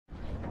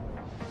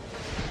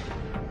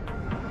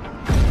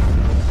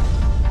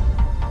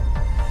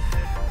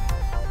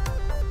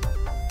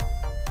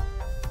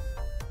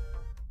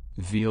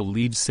Veal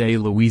leads SE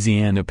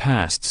Louisiana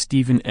past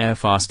Stephen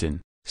F. Austin,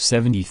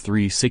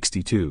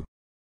 73-62.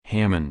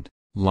 Hammond,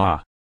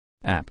 La.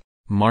 App.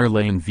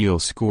 Marlain Veal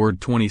scored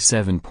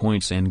 27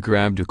 points and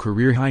grabbed a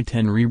career-high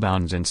 10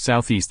 rebounds, and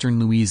Southeastern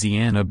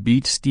Louisiana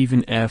beat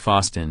Stephen F.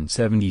 Austin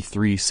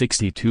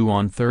 73-62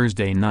 on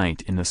Thursday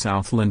night in the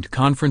Southland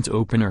Conference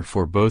opener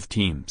for both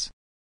teams.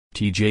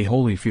 T.J.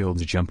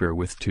 Holyfield's jumper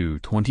with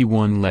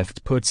 2:21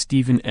 left put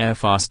Stephen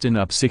F. Austin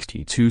up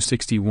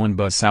 62-61,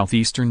 but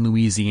Southeastern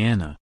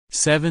Louisiana,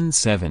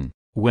 7-7,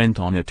 went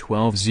on a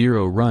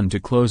 12-0 run to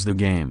close the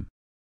game.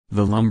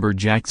 The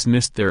Lumberjacks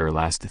missed their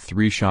last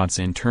 3 shots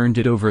and turned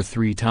it over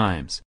 3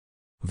 times.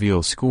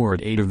 Veal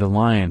scored 8 of the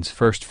Lions'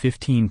 first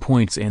 15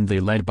 points and they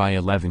led by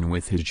 11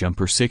 with his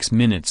jumper 6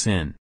 minutes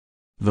in.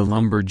 The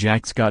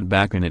Lumberjacks got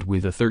back in it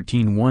with a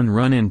 13-1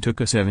 run and took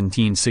a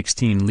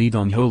 17-16 lead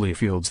on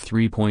Holyfield's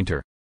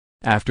 3-pointer.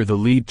 After the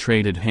lead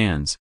traded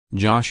hands,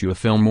 Joshua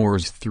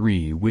Filmore's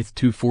 3 with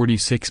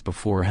 2:46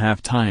 before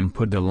halftime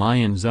put the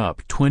Lions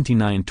up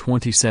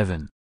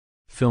 29-27.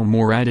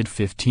 Filmore added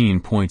 15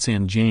 points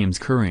and James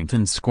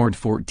Currington scored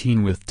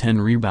 14 with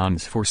 10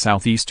 rebounds for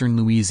Southeastern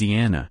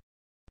Louisiana.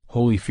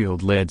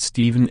 Holyfield led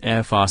Stephen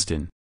F.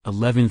 Austin,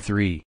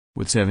 11-3,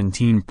 with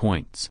 17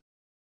 points.